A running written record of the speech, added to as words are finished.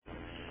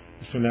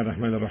بسم الله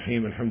الرحمن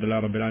الرحيم الحمد لله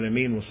رب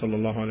العالمين وصلى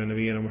الله على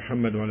نبينا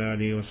محمد وعلى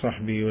آله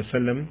وصحبه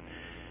وسلم.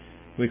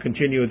 We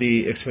continue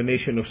the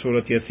explanation of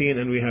Surah Yasin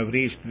and we have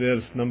reached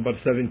verse number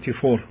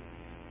 74.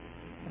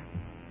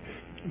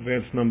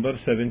 Verse number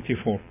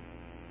 74.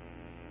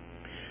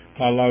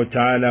 قال الله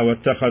تعالى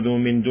واتخذوا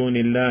من دون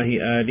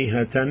الله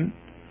آلهة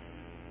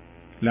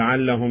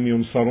لعلهم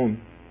ينصرون.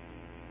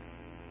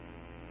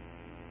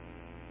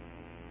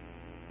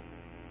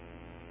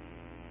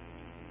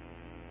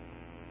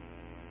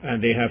 And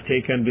they have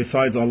taken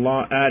besides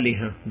Allah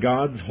aliha,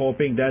 gods,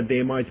 hoping that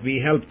they might be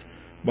helped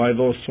by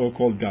those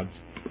so-called gods.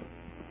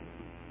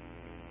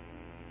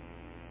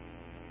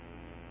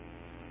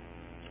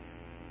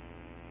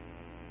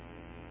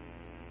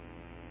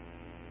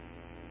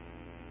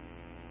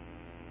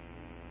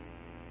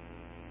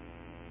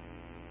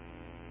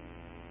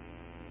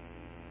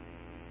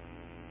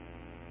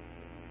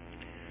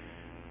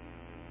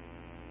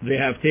 They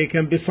have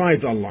taken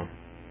besides Allah.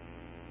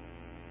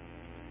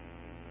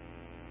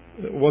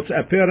 What's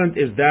apparent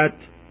is that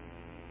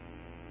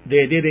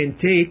they didn't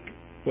take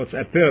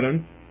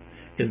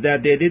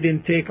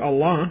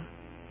Allah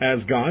as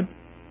God,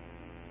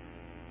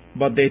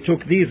 but they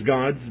took these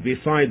gods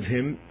besides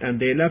Him and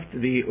they left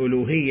the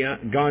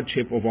uluhiyya,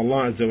 godship of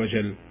Allah Azza wa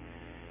Jal.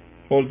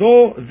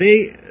 Although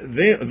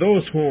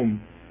those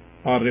whom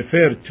are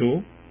referred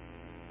to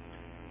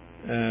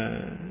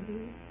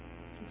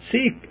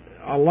seek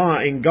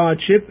Allah in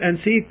godship and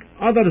seek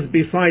others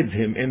besides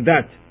Him in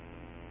that.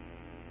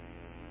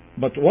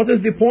 But what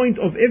is the point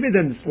of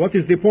evidence? What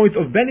is the point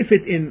of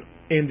benefit in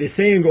the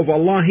saying of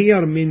Allah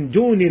here, min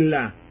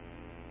dunillah,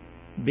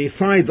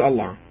 besides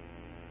Allah?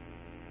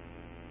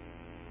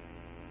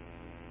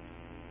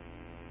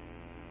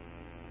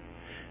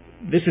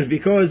 This is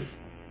because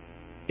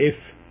if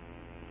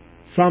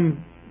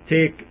some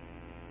take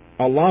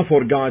Allah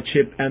for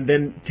godship and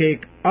then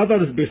take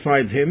others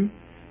besides Him,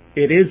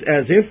 it is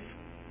as if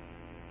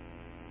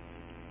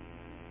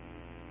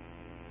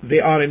they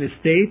are in a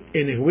state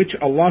in which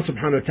Allah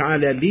subhanahu wa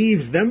ta'ala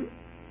leaves them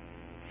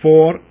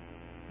for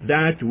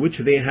that which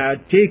they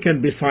had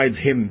taken besides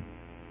Him.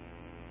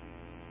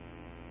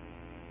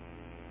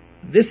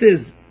 This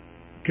is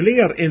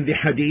clear in the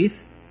hadith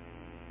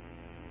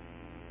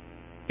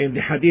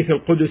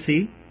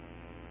al-Qudusi,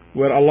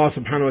 where Allah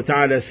subhanahu wa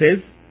ta'ala says,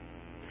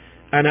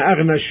 أنا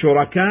أغنى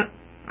الشركاء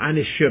عن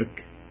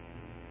الشرك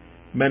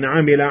من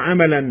عمل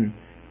عملا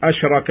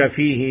أشرك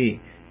فيه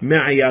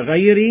معي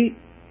غيري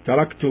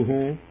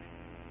تركته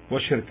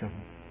وشركه.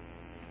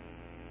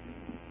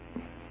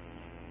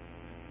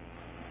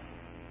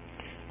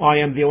 I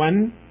am the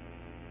one,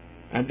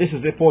 and this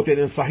is reported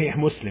in Sahih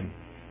Muslim,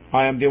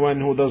 I am the one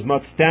who does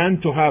not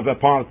stand to have a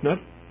partner,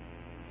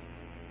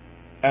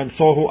 and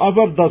so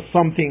whoever does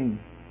something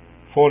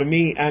for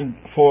me and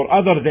for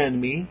other than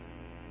me,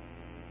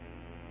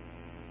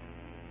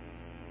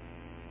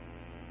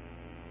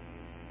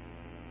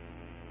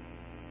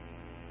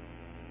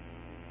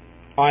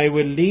 I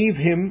will leave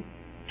him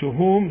to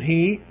whom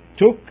he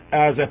took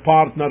as a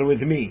partner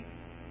with me.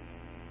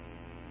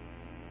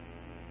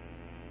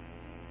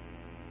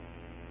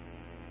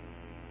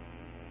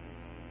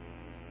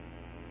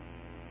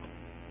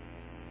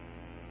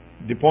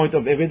 The point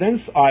of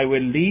evidence, I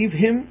will leave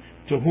him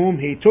to whom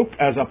he took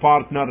as a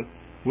partner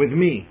with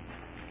me.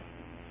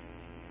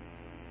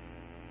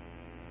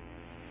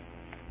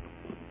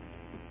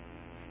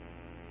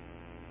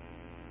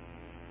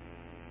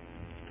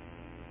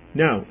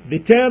 Now, the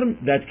term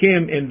that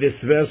came in this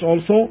verse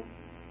also,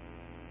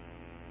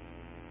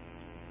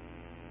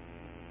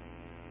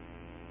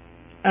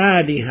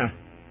 aliha,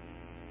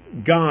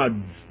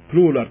 gods,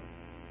 plural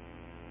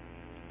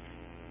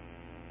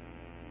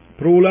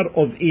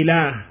of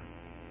ilah,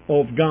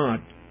 of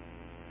God.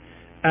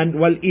 And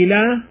wal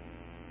ilah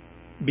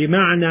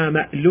bima'na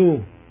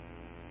ma'luh,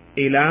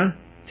 ilah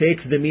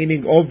takes the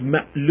meaning of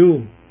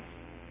ma'luh,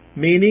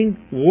 meaning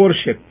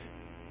worshipped.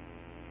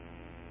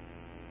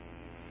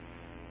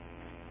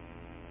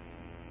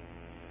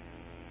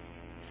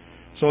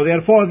 So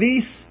therefore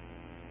these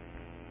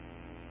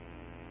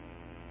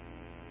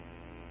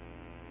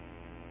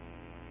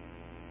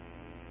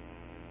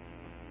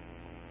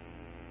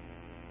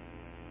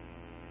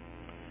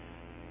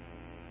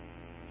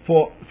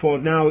for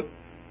now,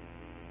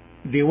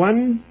 the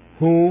one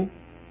who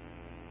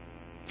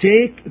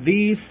take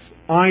these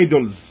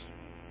idols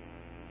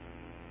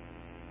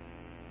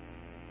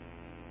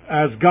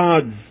as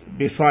gods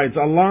besides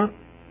Allah,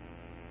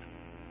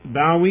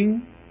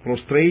 bowing,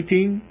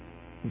 prostrating,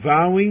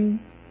 vowing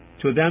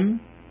to them,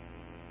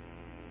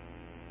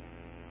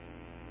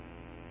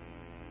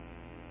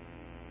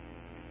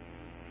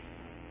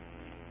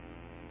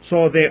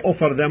 so they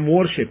offer them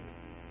worship.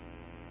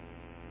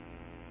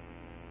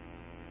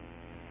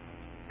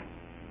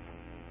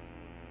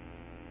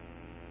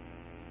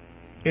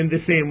 In the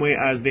same way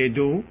as they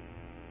do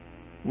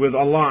with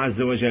Allah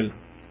Azza wa Jal.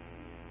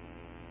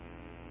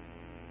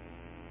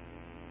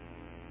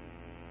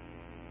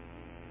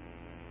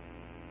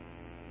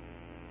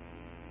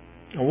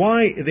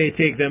 Why they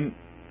take them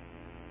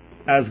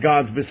as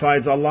gods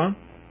besides Allah?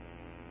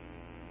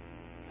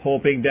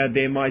 hoping that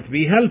they might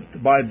be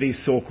helped by these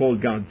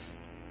so-called gods.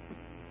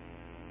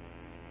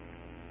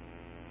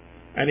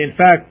 And in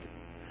fact,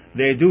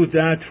 they do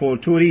that for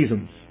two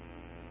reasons.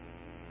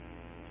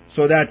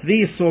 So that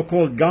these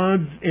so-called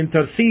gods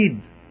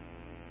intercede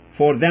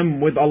for them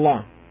with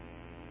Allah,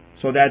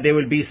 so that they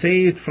will be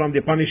saved from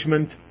the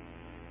punishment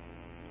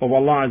of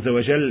Allah Azza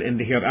wa Jal in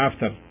the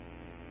hereafter.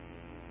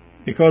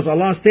 Because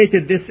Allah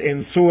stated this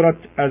in Surah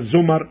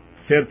Az-Zumar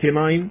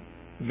 39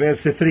 verse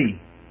 3.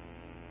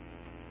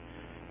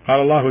 قال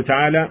الله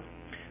تعالى: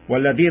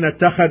 والذين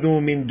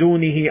اتخذوا من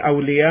دونه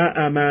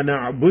أولياء ما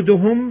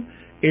نعبدهم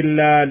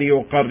إلا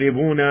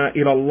ليقربونا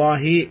إلى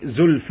الله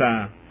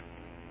زلفى.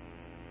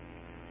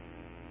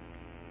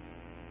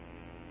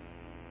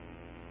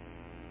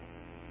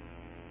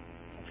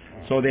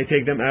 So they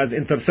take them as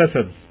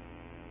intercessors.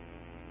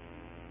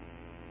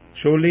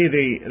 Surely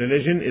the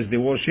religion is the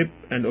worship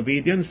and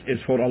obedience is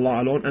for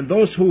Allah alone. And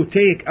those who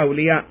take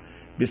awliya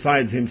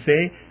besides Him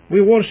say,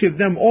 we worship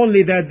them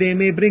only that they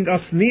may bring us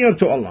near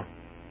to Allah.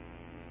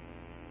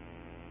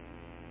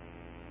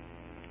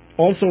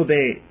 Also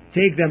they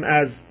take them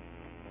as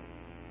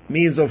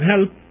means of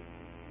help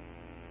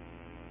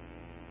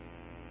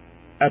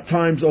at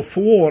times of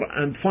war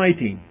and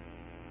fighting.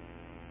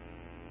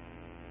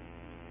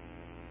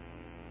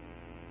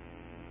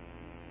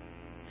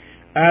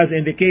 As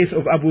in the case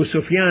of Abu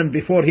Sufyan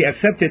before he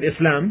accepted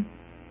Islam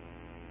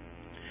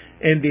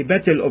in the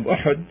Battle of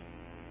Uhud,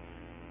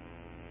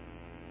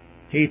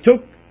 he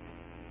took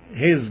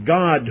his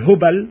god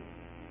Hubal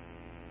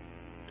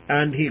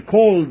and he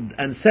called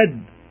and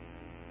said,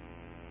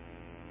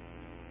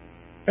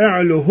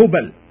 "A'lu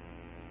Hubal,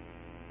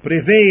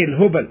 prevail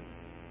Hubal."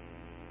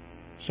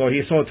 So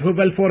he sought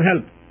Hubal for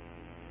help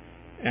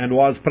and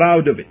was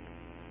proud of it.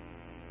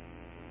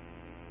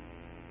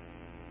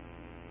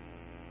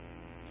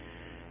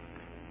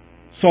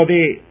 So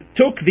they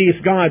took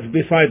these gods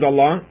besides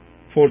Allah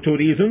for two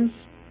reasons: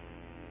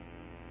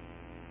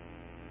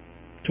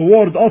 to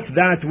ward off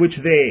that which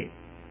they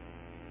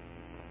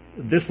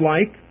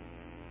dislike,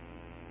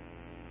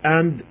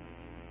 and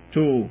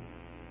to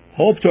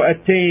hope to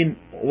attain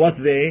what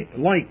they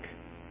like.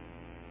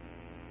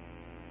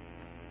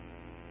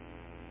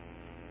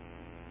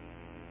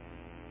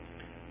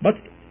 But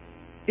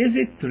is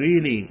it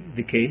really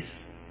the case?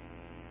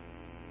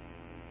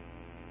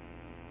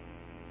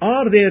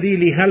 Are they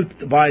really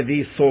helped by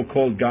these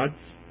so-called gods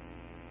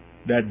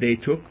that they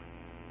took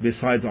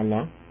besides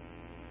Allah?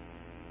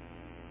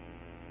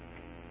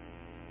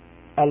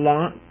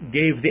 Allah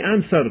gave the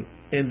answer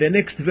in the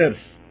next verse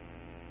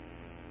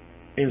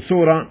in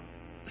surah,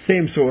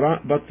 same surah,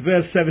 but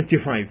verse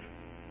 75.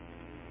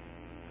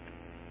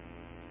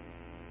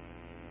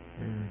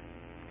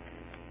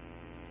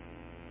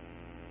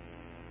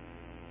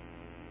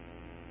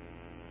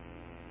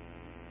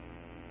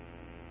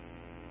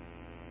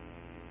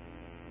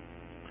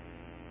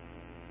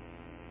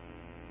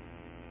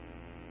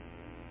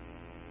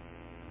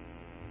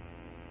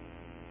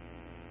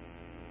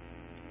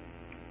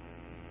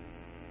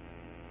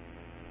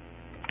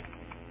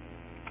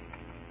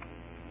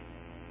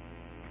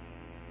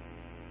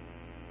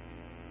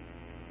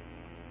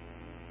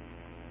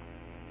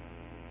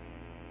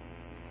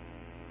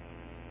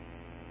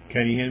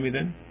 Can you hear me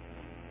then?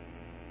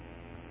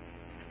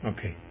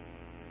 Okay.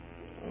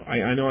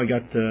 I know I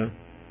got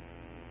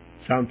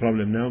sound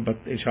problem now, but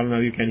inshallah now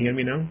you can hear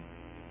me now.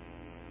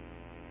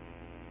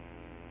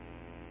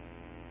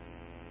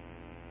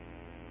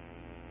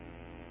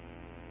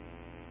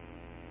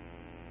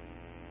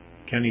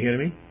 Can you hear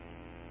me?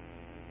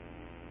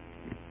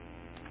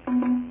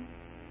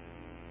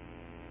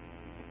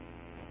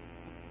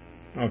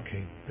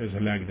 Okay, there's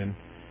a lag then.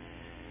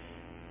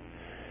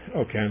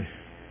 Okay.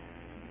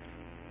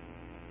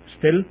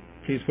 Still,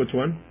 please put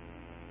one.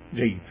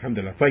 جيد,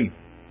 alhamdulillah. طيب.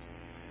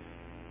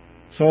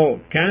 So,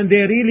 can they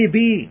really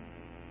be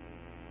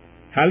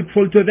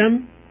helpful to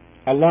them?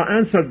 Allah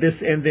answered this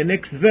in the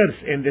next verse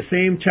in the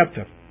same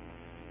chapter.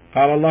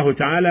 قال الله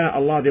تعالى,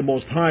 Allah the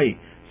Most High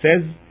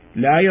says,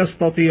 لا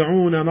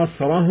يستطيعون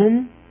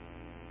نصرهم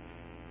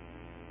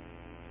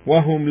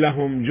وهم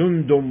لهم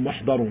جند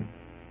محضرون.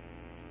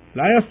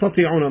 لا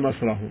يستطيعون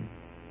نصرهم.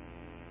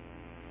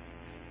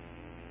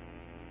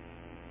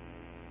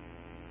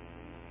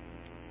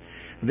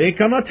 They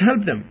cannot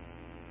help them,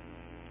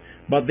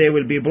 but they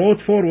will be brought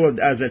forward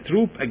as a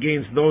troop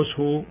against those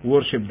who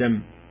worship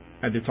them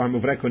at the time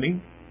of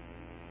reckoning.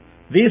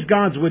 These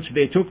gods which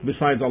they took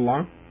besides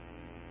Allah,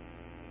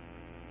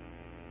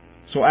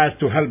 so as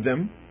to help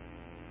them,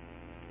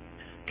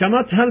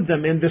 cannot help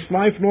them in this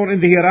life nor in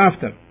the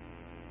hereafter.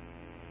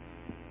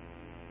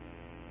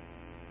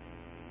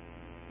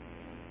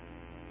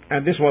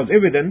 And this was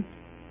evident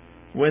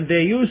when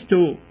they used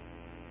to,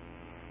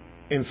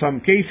 in some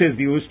cases,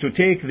 they used to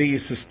take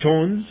these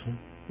stones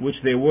which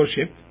they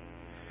worshipped,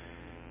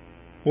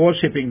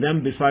 worshipping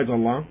them besides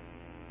Allah,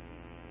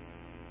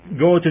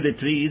 go to the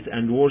trees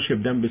and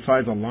worship them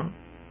besides Allah,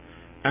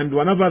 and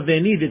whenever they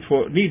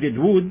needed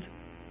wood,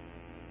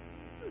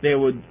 they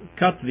would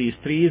cut these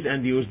trees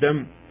and use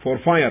them for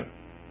fire.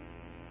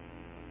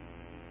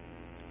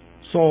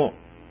 So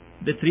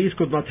the trees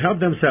could not help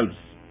themselves.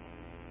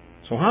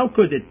 So how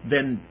could it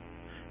then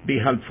be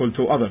helpful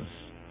to others?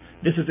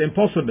 This is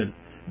impossible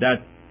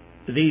that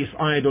these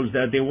idols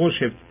that they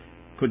worshipped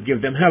could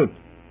give them help.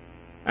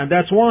 And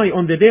that's why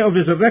on the day of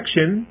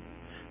resurrection,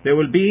 they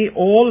will be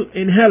all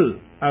in hell,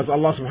 as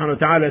Allah subhanahu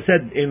wa ta'ala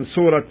said in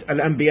Surah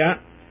Al-Anbiya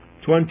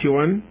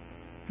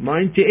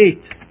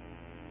 21:98.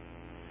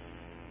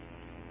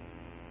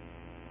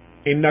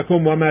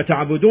 إنكم وما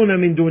تعبدون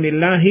من دون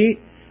الله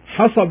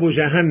حصب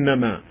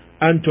جهنم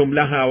أنتم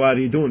لها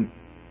واردون.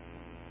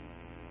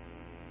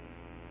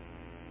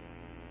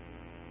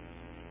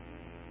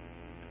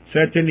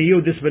 Certainly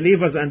you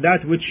disbelievers and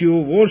that which you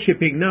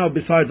worshipping now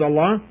besides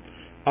Allah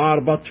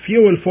are but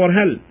fuel for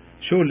hell.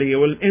 Surely you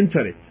will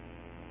enter it.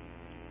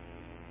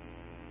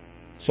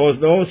 So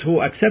those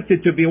who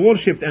accepted to be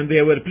worshipped and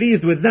they were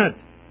pleased with that,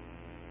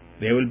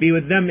 they will be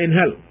with them in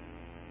hell.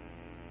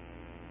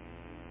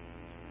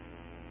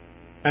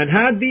 And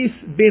had these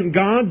been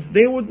gods,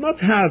 they would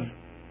not have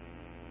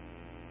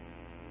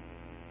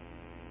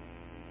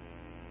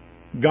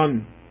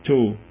gone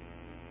to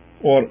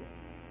or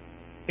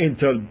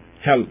entered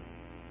hell.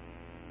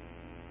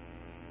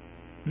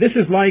 This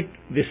is like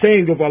the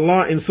saying of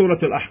Allah in Surah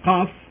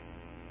Al-Ahqaf,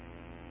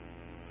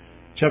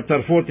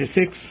 chapter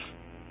 46,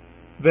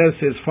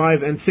 verses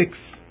 5 and 6.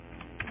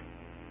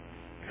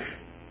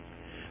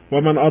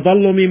 وَمَنْ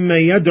أَضَلُّ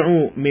مِمَّنْ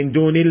يَدْعُو مِنْ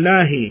دُونِ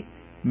اللَّهِ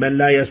مَنْ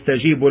لَا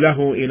يَسْتَجِيبُ لَهُ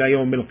إِلَى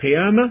يَوْمِ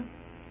الْقِيَامَةِ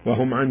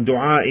وَهُمْ عَنْ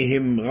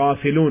دُعَائِهِمْ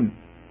غَافِلُونَ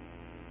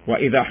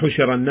وَإِذَا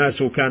حُشِرَ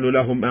النَّاسُ كَانُوا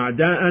لَهُمْ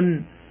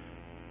أَعْدَاءً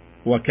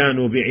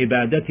وَكَانُوا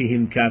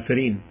بِعِبَادَتِهِمْ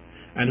كَافِرِينَ.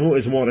 And who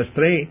is more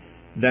astray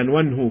than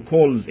one who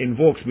calls,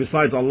 invokes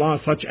besides Allah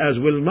such as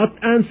will not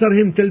answer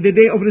him till the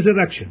day of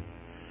resurrection,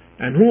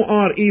 and who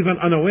are even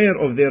unaware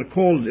of their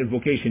calls,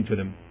 invocation to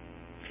them.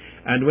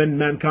 And when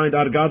mankind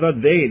are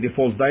gathered, they, the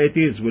false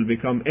deities, will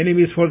become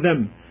enemies for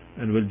them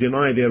and will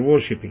deny their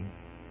worshipping.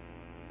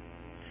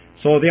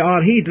 So they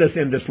are heedless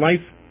in this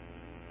life.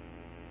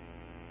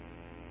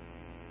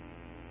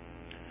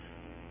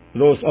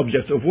 Those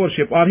objects of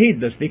worship are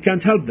heedless. They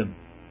can't help them.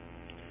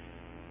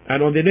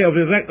 And on the day of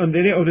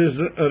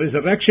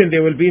resurrection, they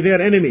will be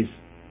their enemies.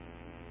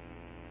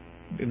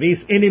 These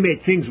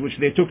inanimate things which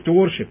they took to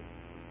worship,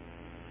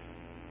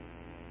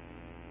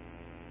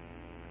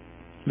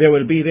 they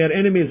will be their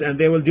enemies and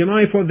they will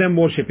deny for them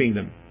worshipping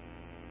them.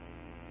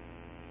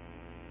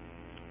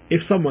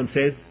 If someone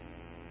says,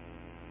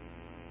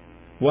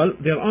 well,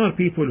 there are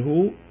people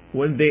who,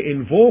 when they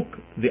invoke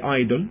the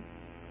idol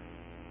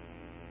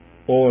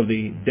or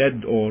the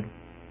dead or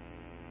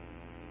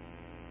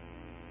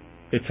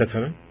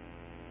etc.,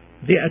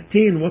 they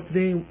attain what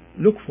they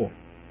look for,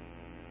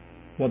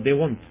 what they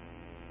want,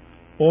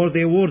 or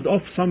they ward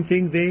off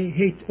something they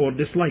hate or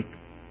dislike.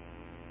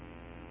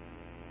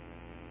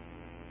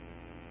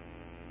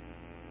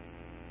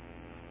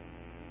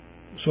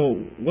 So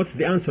what's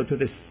the answer to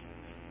this?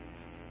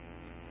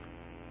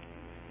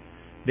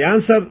 The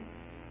answer,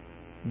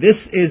 this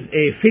is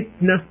a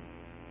fitna,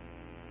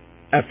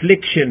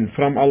 affliction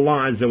from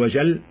Allah Azza wa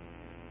Jal,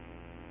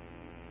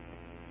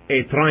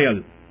 a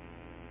trial.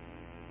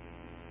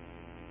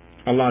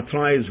 Allah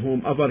tries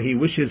whomever He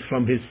wishes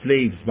from His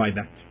slaves by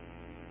that.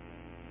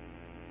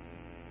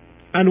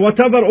 And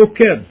whatever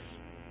occurs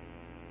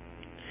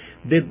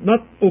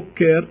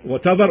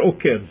whatever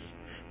occurs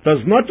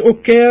does not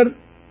occur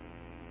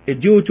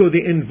due to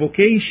the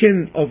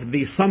invocation of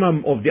the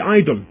sanam, of the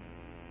idol.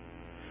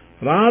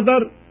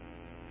 Rather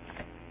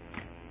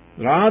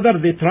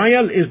the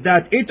trial is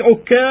that it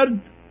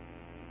occurred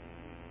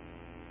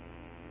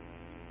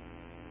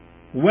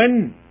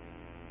when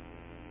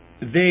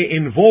they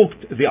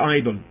invoked the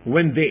idol.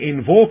 When they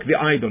invoke the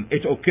idol,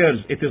 it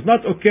occurs. It is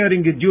not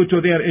occurring due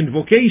to their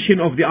invocation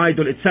of the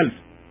idol itself.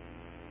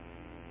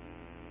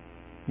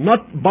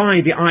 Not by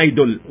the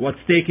idol, what's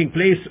taking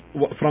place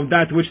from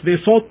that which they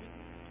sought.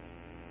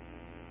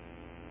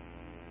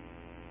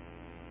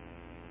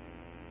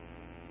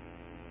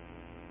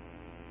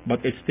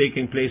 But it's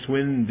taking place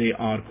when they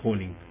are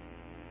calling,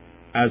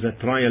 as a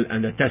trial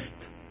and a test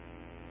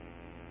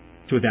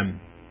to them.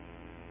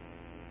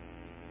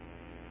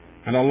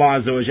 And Allah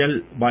Azza wa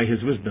Jal, by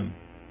His wisdom,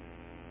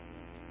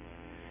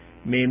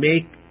 may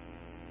make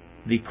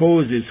the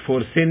causes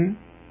for sin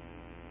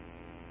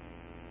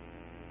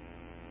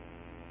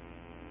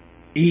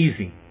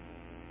easy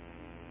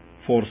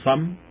for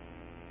some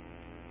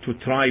to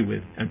try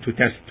with and to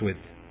test with,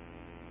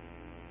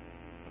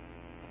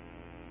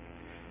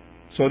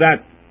 so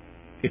that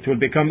it will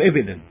become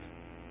evident.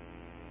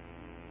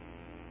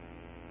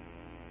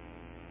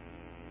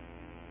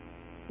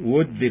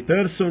 Would the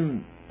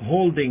person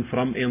holding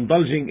from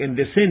indulging in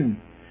the sin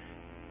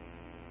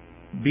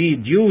be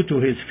due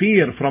to his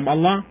fear from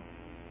Allah,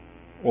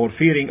 or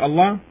fearing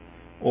Allah,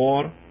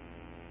 or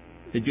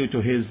due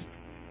to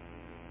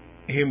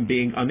him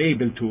being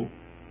unable to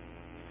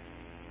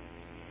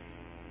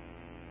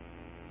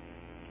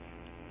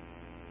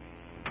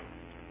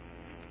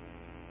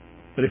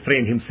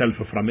refrain himself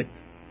from it?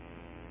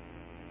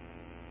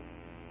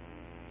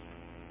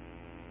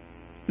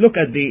 Look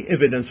at the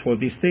evidence for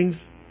these things,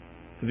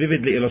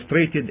 vividly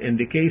illustrated in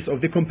the case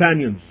of the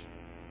companions.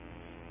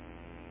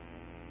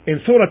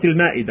 In Surah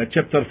Al-Ma'idah,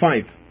 chapter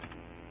 5,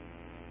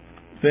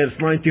 verse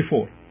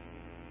 94.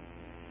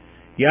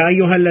 يا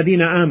أيها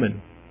الذين آمنوا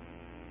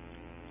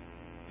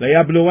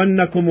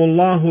ليبلونكم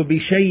الله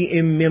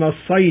بشيء من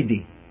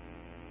الصيد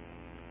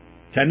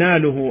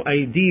تناله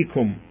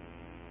أيديكم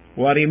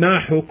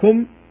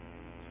ورماحكم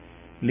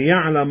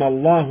ليعلم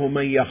الله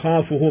من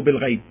يخافه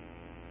بالغيب.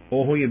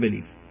 O who you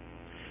believe,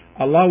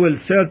 Allah will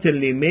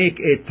certainly make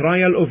a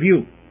trial of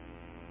you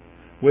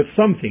with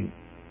something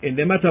in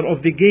the matter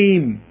of the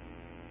game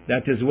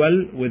that is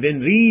well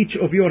within reach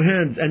of your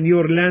hands and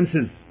your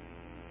lances,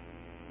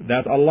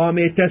 that Allah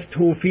may test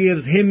who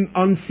fears Him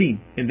unseen,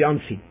 in the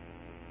unseen.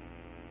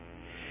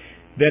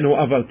 Then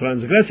whoever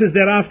transgresses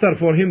thereafter,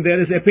 for him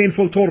there is a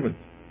painful torment.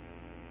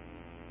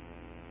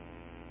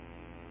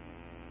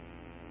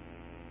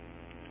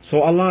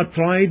 So Allah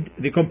tried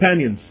the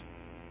companions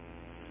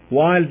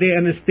while they are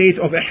in a state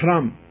of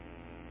ihram,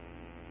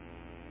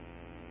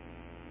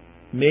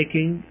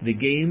 making the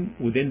game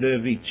within their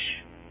reach.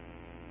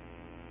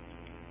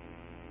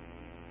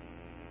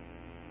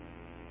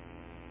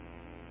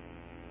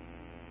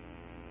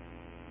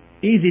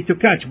 Easy to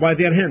catch by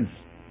their hands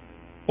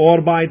or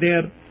by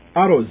their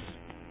arrows.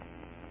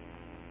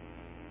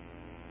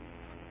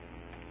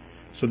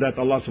 So that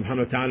Allah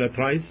subhanahu wa ta'ala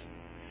tries,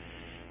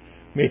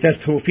 may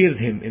test who fears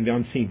Him in the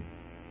unseen,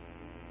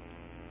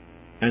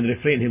 and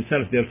refrain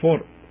himself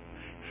therefore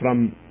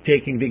from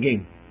taking the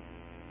game.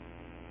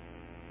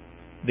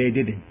 They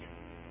didn't.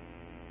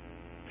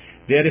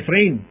 They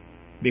refrained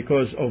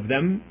because of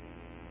them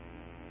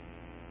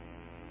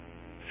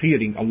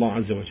fearing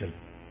Allah Azza wa Jal.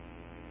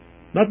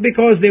 Not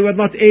because they were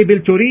not able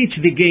to reach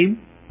the game.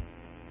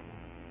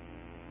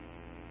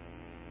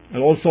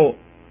 And also,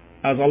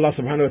 as Allah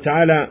subhanahu wa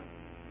ta'ala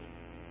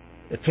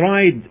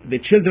tried the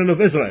children of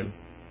Israel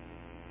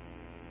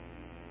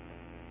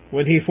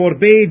when He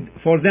forbade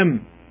for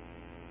them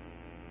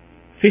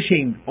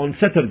fishing on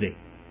Saturday.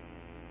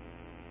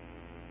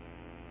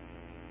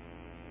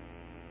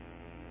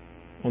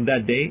 On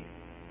that day,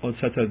 on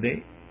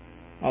Saturday,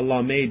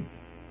 Allah made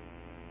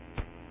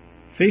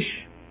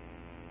fish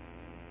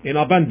in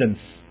abundance,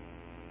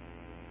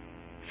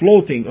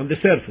 floating on the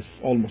surface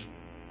almost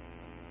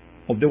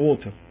of the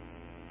water.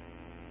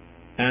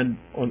 And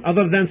on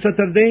other than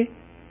Saturday,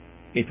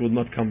 it would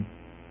not come.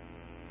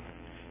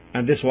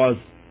 And this was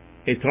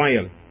a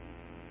trial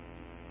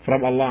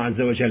from Allah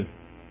Azza wa Jal.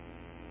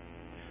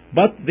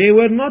 But they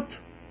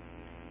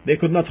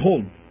could not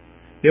hold.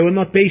 They were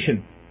not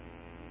patient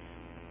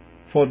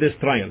for this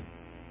trial.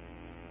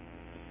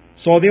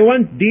 So they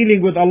went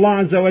dealing with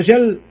Allah Azza wa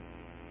Jal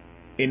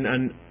in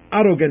an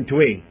arrogant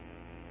way,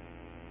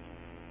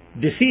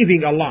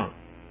 deceiving Allah.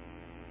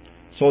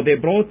 So they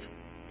brought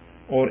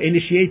or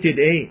initiated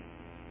a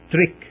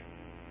trick,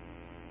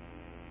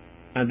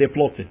 and they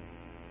plotted,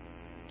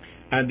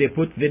 and they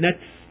put the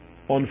nets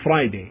on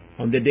Friday,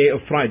 on the day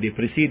of Friday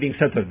preceding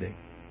Saturday.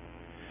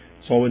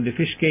 So when the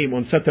fish came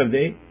on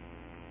Saturday,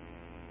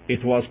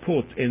 it was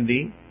caught in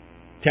the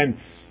tents,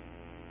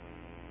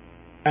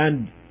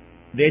 and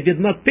they did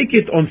not pick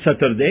it on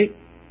Saturday,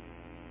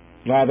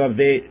 rather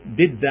they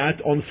did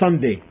that on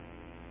Sunday.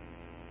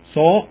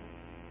 So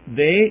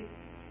they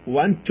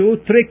went to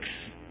tricks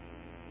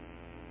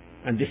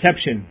and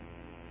deception.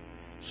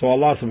 So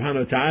Allah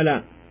subhanahu wa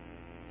ta'ala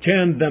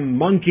turned them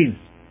monkeys,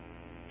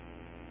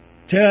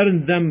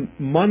 transformed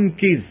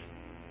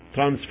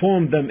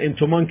them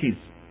into monkeys.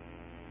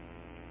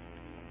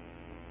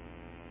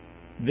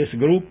 This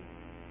group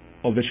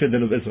of the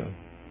children of Israel,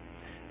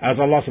 as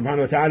Allah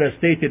subhanahu wa ta'ala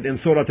stated in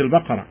Surah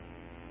Al-Baqarah,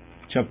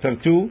 chapter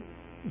 2,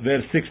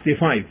 verse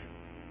 65,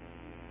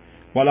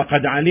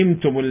 وَلَقَدْ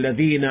عَلِمْتُمُ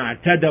الَّذِينَ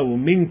اعْتَدَوْا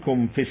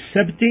مِنْكُمْ فِي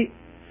السَّبْتِ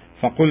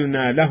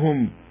فَقُلْنَا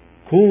لَهُمْ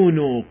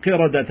كُونُوا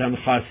قِرَدَةً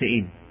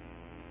خَاسِئِينَ.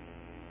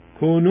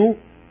 كُونُوا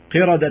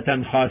قِرَدَةً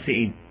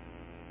خَاسِئِينَ.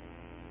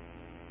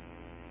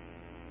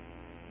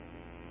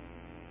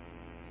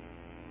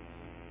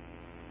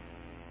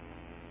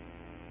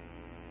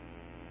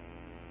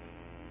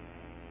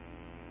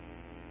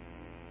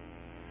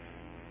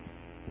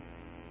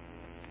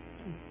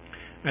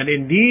 And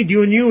indeed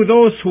you knew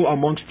those who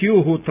amongst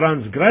you who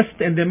transgressed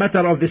in the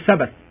matter of the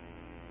Sabbath.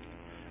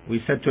 We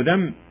said to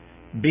them,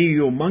 be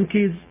you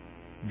monkeys,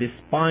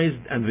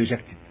 despised and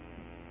rejected.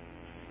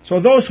 So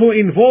those who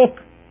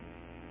invoke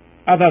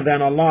other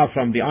than Allah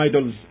from the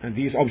idols and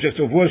these objects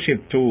of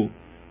worship to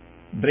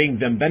bring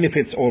them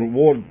benefits or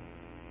ward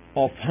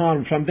off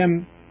harm from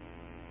them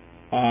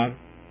are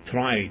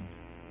tried,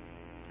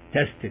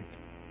 tested.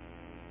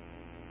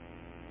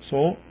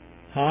 So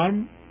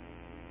harm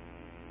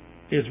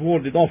is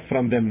warded off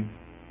from them,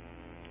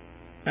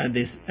 and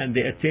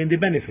they attain the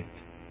benefit.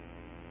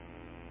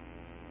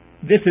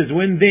 This is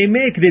when they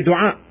make the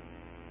dua.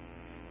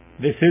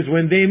 This is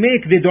when they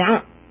make the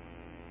dua,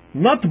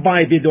 not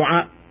by the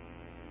dua,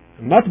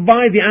 not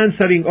by the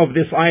answering of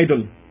this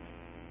idol.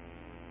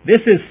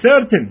 This is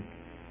certain,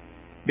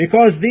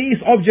 because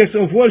these objects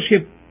of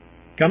worship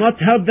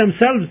cannot help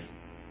themselves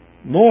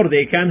nor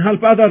they can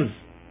help others,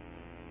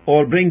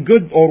 or bring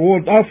good or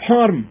ward off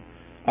harm.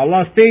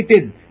 Allah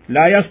stated,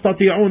 لا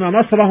يستطيعون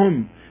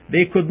نصرهم.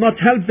 They could not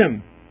help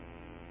them.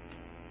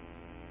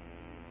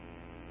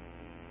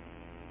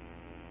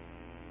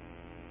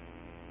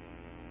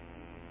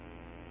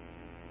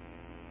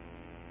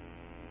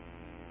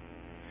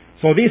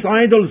 So these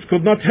idols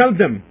could not help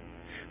them.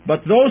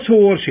 But those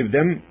who worship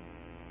them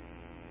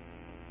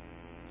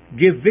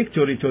give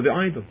victory to the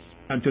idols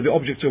and to the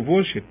objects of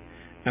worship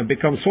and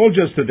become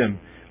soldiers to them.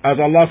 As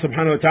Allah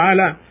subhanahu wa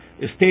ta'ala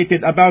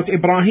stated about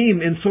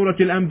Ibrahim in Surah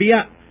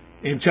Al-Anbiya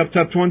in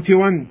chapter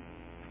 21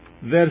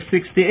 verse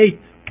 68.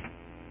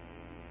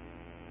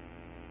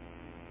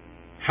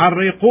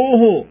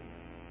 حرقوه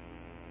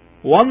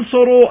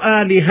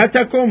وانصروا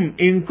آلهتكم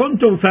إن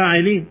كنتم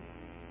فاعلين.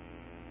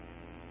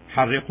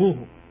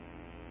 حرقوه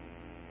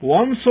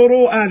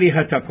وانصروا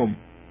آلهتكم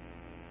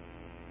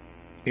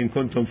إن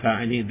كنتم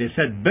فاعلين. They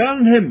said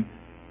burn him,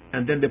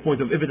 and then the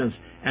point of evidence,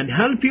 and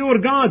help your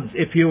gods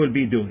if you will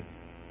be doing.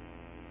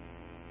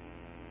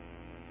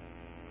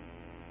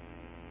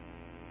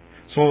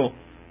 So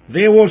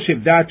they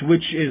worship that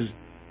which is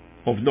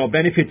of no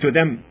benefit to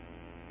them,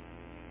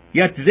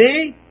 yet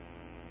they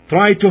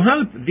try to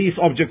help these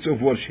objects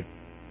of worship,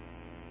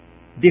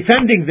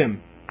 defending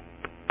them.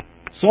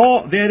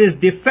 So there is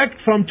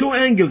defect from two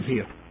angles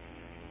here.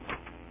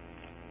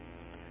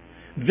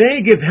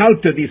 They give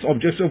help to these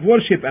objects of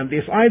worship and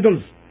these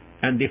idols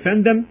and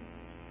defend them,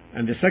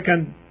 and the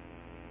second,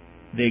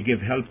 they give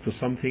help to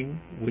something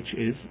which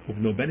is of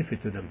no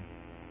benefit to them,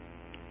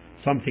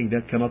 something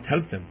that cannot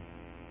help them.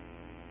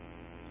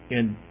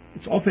 And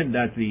it's often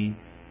that the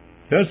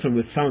person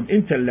with sound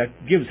intellect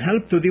gives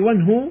help to the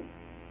one who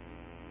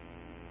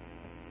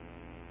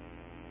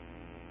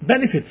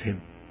benefits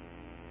him.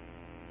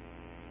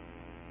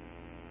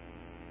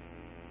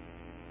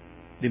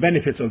 The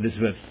benefits of this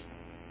verse.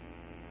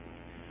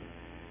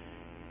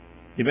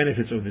 The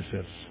benefits of this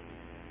verse.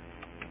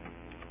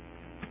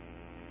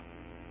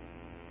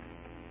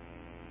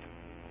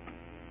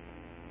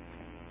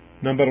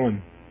 Number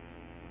one.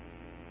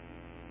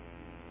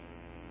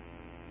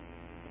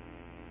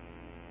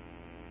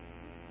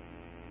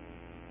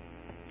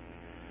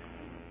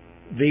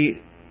 The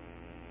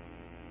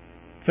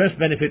first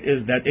benefit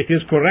is that it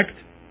is correct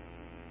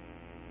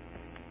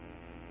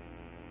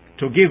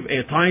to give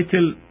a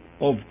title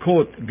of,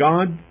 quote,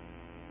 God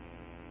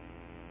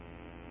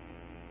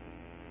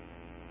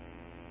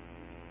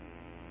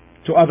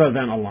to other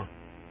than Allah.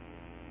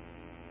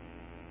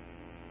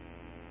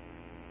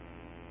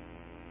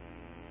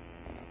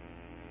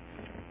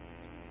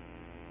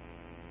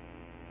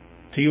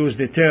 To use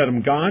the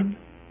term God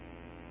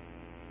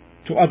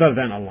to other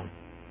than Allah.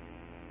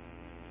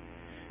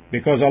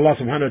 Because Allah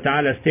subhanahu wa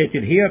ta'ala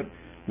stated here,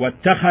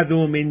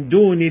 وَاتَّخَذُوا مِن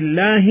دُونِ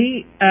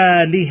اللَّهِ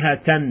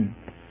آلِهَةً.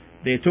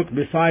 They took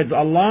besides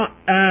Allah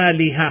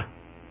آلِهَةً.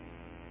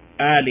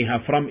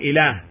 آلِهَةً from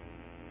ilah,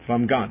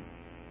 from God,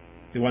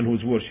 the one who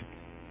is worshipped.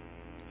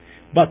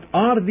 But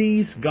are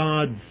these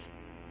gods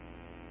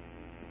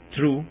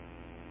true?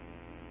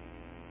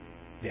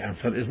 The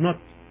answer is not.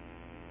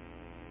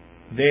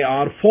 They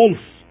are false.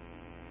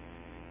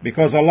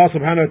 Because Allah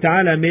subhanahu wa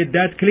ta'ala made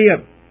that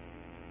clear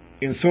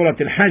in Surah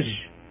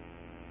Al-Hajj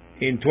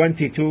in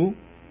 22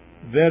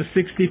 verse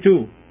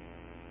 62.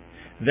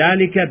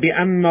 ذلك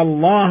بأن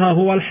الله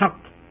هو الحق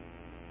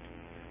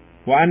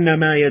وأن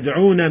ما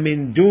يدعون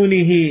من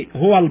دونه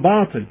هو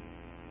الباطل.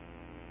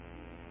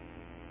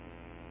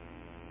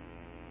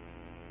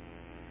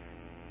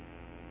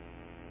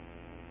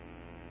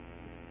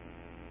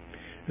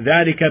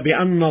 ذلك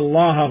بأن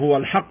الله هو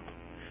الحق.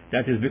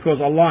 That is because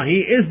Allah, He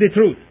is the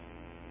truth,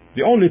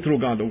 the only true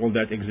God of all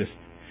that exists.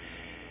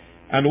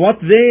 And what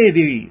they,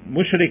 the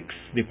mushriks,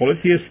 the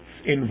polytheists,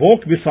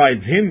 invoke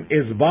besides Him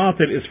is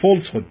batil, is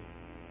falsehood.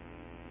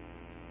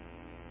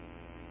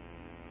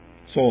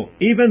 So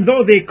even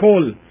though they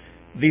call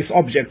these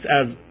objects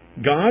as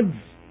gods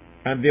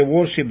and they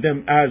worship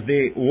them as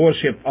they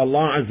worship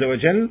Allah Azza wa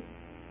Jal,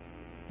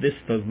 this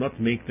does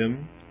not make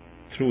them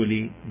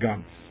truly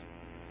gods.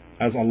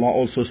 As Allah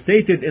also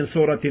stated in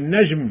Surah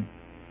An-Najm,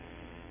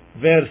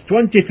 verse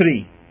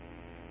 23,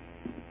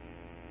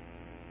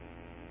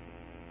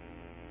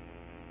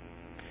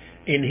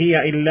 in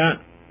hiya illa,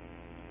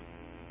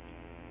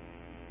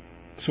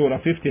 Surah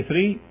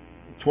 53,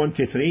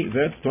 23,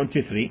 verse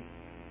 23.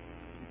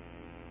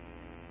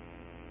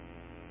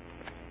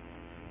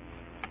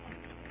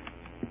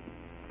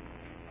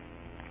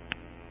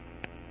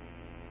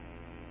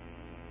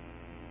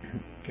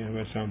 Okay, have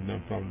a sound,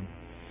 no problem.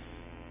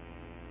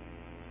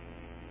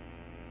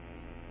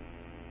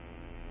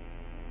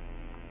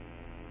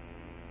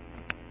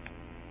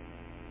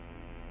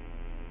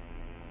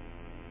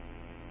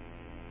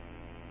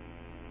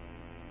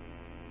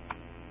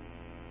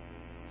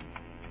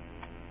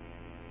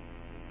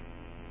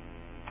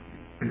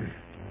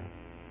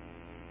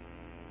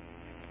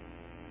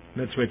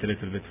 Let's wait a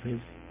little bit,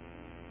 please,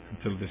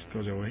 until this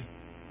goes away.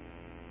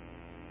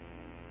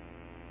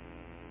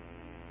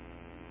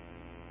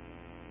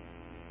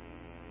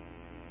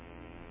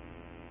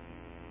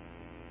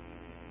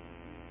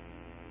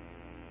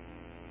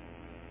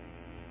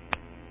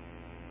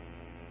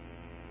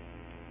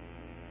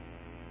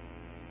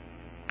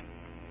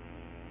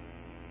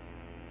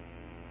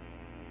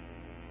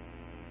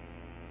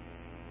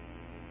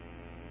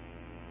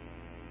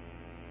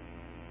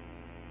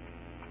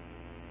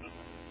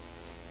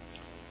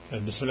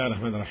 Bismillah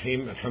ar-Rahman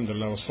ar-Rahim.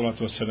 Alhamdulillah wa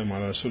salatu wa salam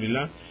ala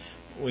Rasulillah.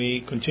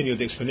 We continue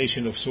the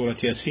explanation of Surah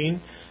Yasin,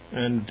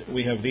 and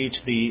we have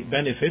reached the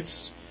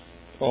benefits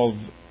of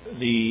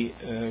the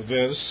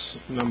verse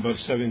number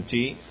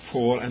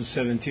 74 and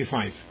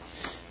 75.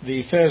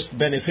 The first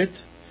benefit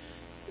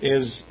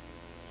is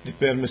the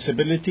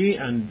permissibility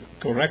and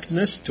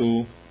correctness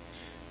to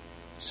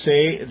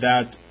say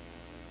that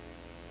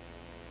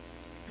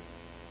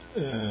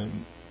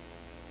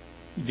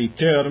the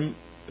term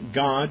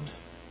God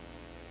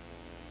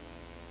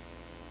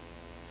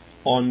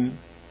on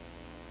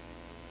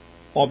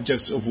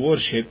objects of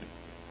worship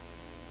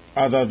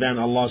other than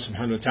Allah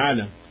subhanahu wa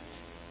ta'ala,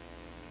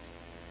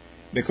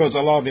 because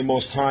Allah the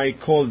Most High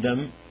called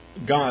them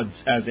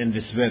gods, as in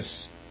this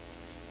verse,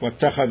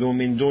 وَاتَّخَذُوا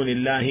مِن دُونِ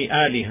اللَّهِ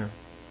آلِهَةً.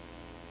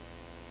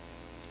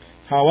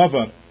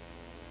 However,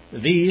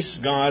 these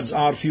gods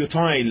are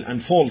futile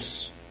and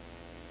false,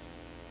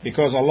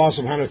 because Allah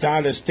subhanahu wa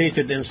ta'ala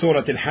stated in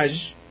Surah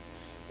Al-Hajj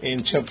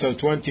in chapter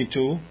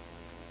 22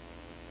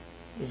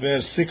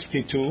 verse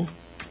 62,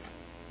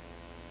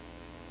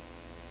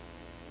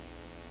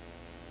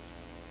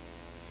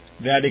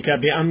 ذلك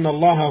بأن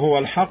الله هو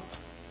الحق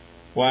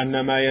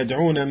وأن ما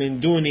يدعون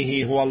من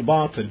دونه هو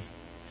الباطل.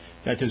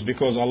 That is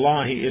because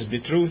Allah, He is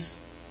the truth,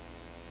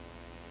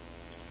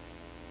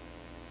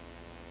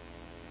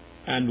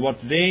 and what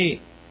they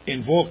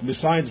invoke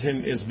besides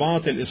Him is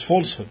batil, is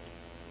falsehood.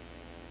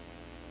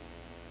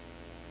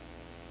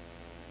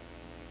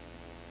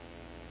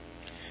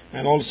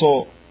 And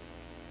also,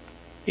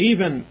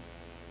 even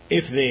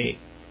if they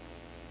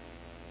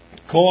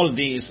call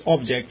these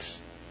objects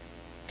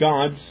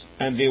gods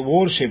and they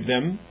worship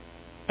them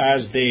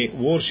as they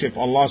worship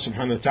Allah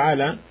subhanahu wa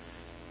ta'ala,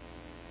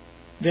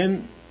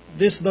 then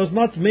this does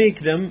not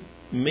make them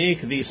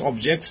make these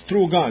objects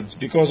true gods,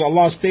 because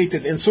Allah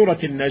stated in Surah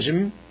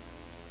Al-Najm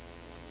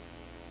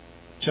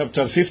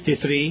chapter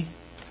 53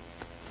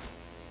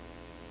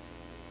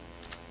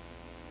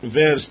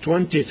 verse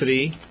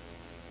 23,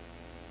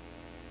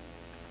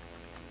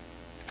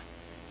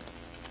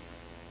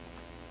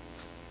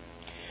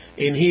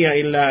 إن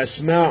هي إلا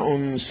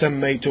أسماء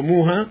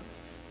سميتموها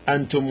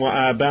أنتم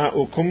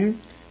وآباؤكم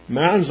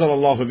ما أنزل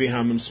الله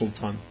بها من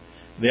سلطان.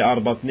 They are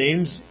but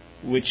names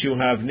which you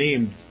have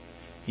named,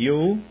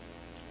 you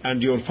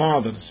and your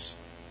fathers,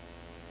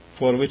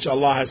 for which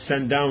Allah has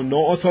sent down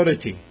no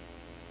authority.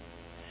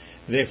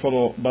 They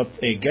follow but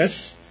a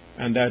guess,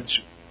 and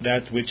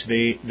that which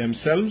they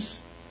themselves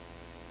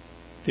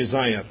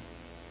desire.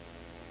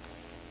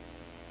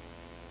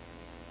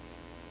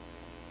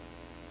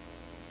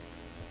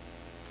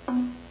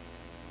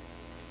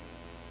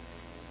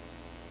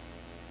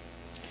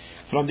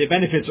 From the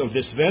benefits of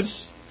this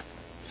verse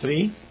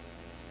 3,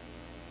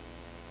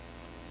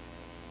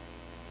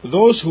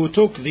 those who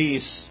took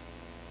these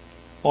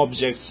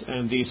objects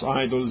and these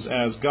idols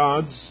as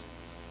gods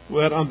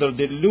were under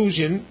the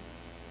delusion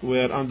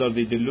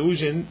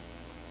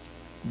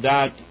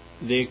that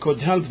they could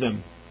help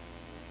them.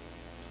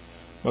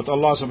 But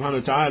Allah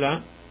subhanahu wa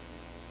ta'ala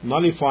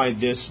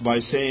nullified this by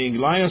saying,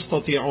 لا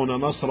يستطيعون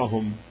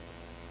نصرهم.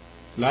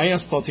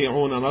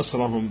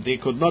 They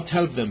could not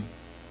help them.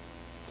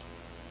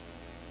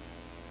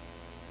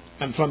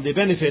 And from the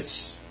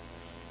benefits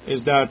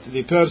is that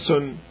the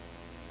person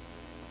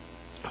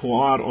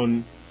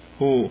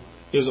who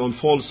is on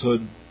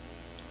falsehood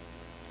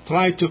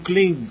try to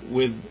cling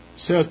with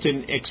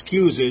certain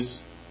excuses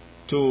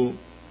to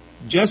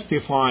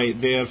justify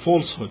their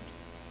falsehood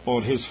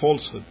or his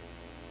falsehood.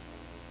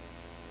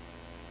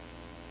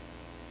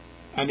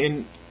 And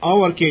in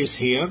our case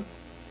here,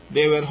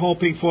 they were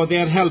hoping for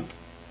their help,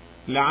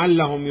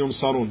 لعلهم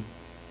ينصرون,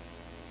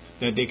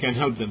 that they can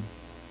help them.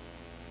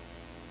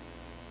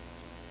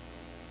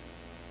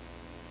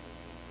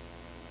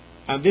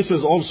 And this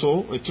is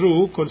also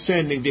true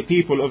concerning the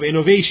people of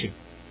innovation.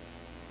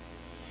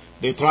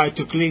 They try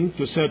to cling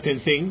to certain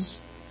things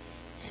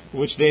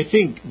which they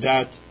think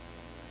that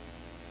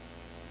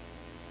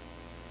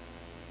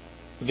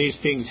these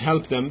things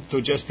help them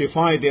to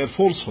justify their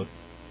falsehood.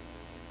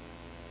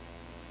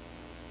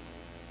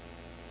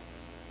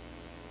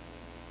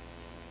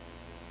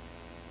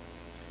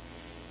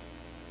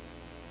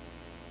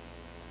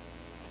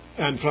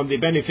 And from the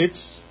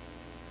benefits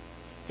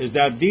is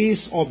that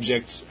these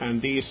objects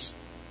and these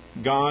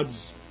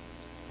gods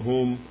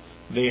whom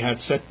they had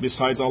set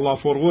besides Allah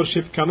for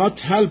worship cannot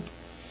help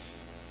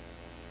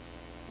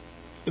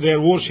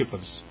their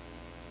worshippers.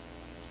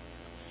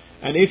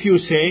 And if you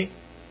say,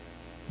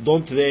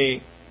 don't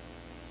they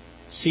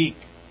seek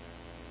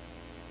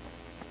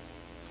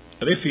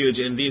refuge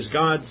in these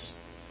gods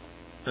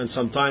and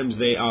sometimes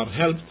they are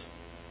helped?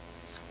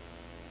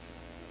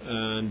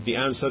 And the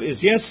answer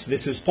is yes,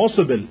 this is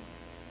possible.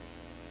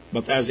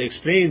 But as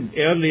explained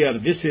earlier,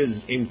 this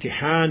is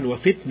imtihan wa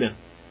fitna.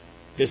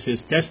 This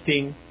is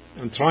testing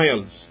and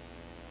trials.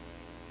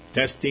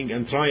 Testing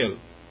and trial.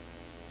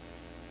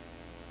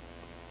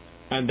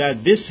 And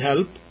that this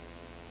help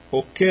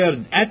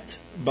occurred at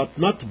but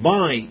not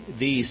by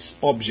these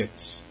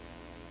objects.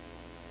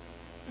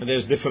 And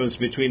there's difference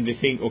between the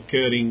thing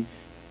occurring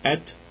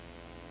at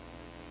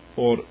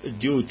or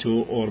due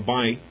to or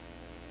by.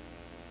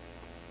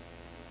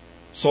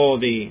 So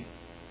the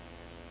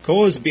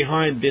cause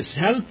behind this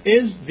help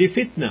is the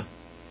fitna,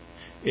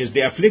 is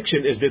the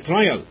affliction, is the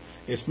trial.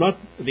 It's not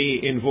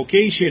the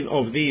invocation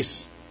of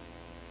these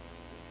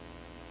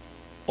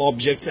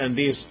objects and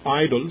these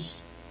idols,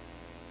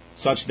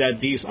 such that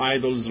these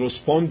idols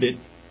responded.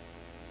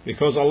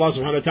 Because Allah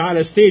subhanahu wa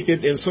ta'ala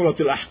stated in Surah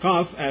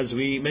Al-Ahqaf, as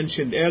we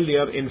mentioned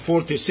earlier in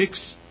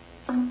 46,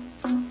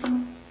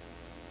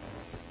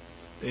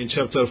 in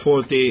chapter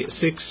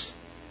 46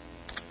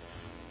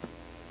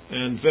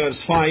 and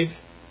verse 5,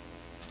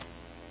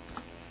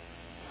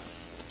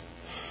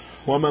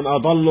 وَمَنْ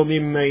أَضَلُّ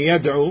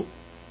مِمَّنْ يَدْعُو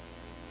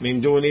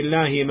مِنْ دُونِ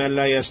اللَّهِ مَنْ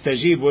لَا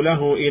يَسْتَجِيبُ لَهُ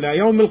إِلَى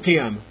يَوْمِ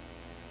الْقِيَامَةِ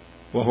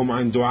وَهُمْ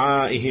عَنْ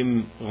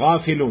دُعَائِهِمْ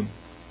غَافِلُونَ.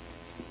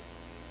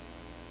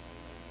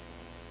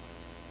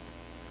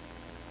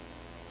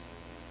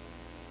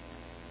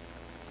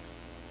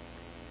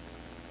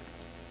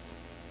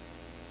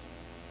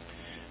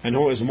 And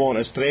who is more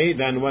astray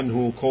than one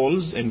who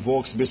calls,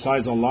 invokes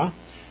besides Allah,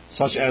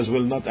 such as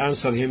will not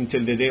answer him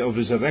till the day of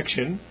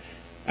resurrection,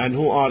 and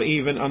who are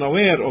even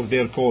unaware of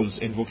their calls,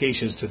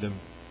 invocations to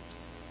them.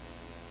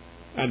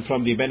 And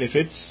from the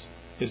benefits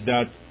is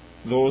that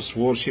those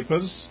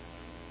worshippers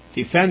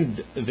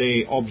defend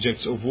the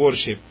objects of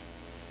worship,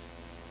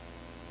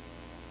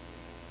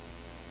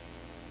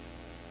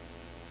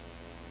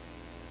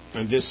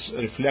 and this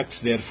reflects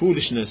their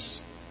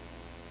foolishness,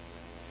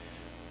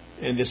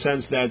 in the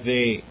sense that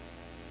they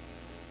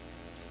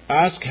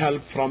ask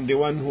help from the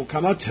one who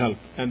cannot help,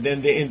 and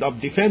then they end up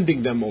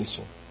defending them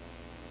also.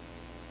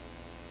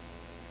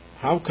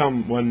 How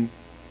come one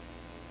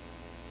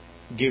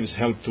gives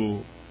help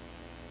to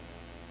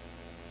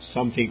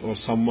something or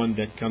someone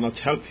that cannot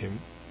help him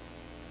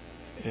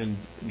and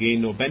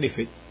gain no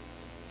benefit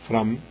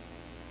from?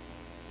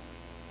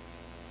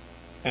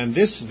 And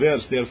this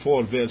verse,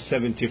 therefore, verse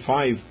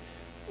 75,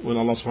 when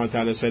Allah subhanahu wa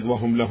ta'ala said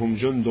وَهُمْ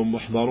لَهُمْ جُنْدٌ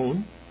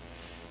مُحْضَرُونَ,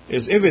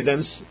 is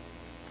evidence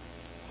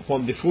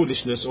upon the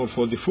foolishness, or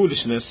for the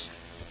foolishness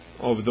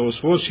of those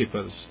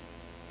worshippers,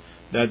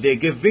 that they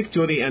give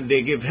victory and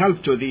they give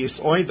help to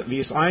these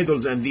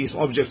idols and these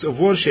objects of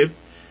worship,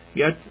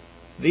 yet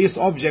these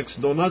objects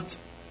do not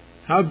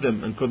help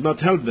them and could not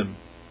help them.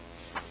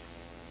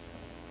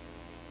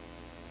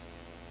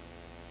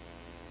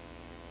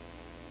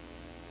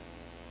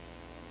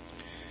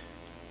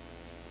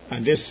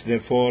 And this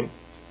therefore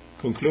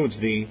concludes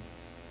the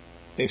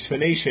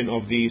explanation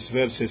of these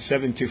verses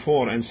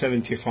 74 and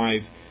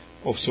 75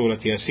 of Surah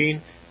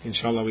Yasin.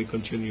 Inshallah we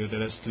continue the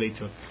rest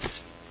later.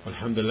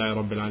 Alhamdulillah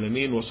Rabbil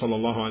Alameen, wa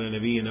sallallahu ala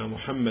nabiyyina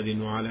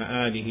Muhammadin wa ala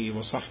alihi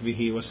wa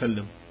sahbihi wa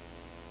sallam.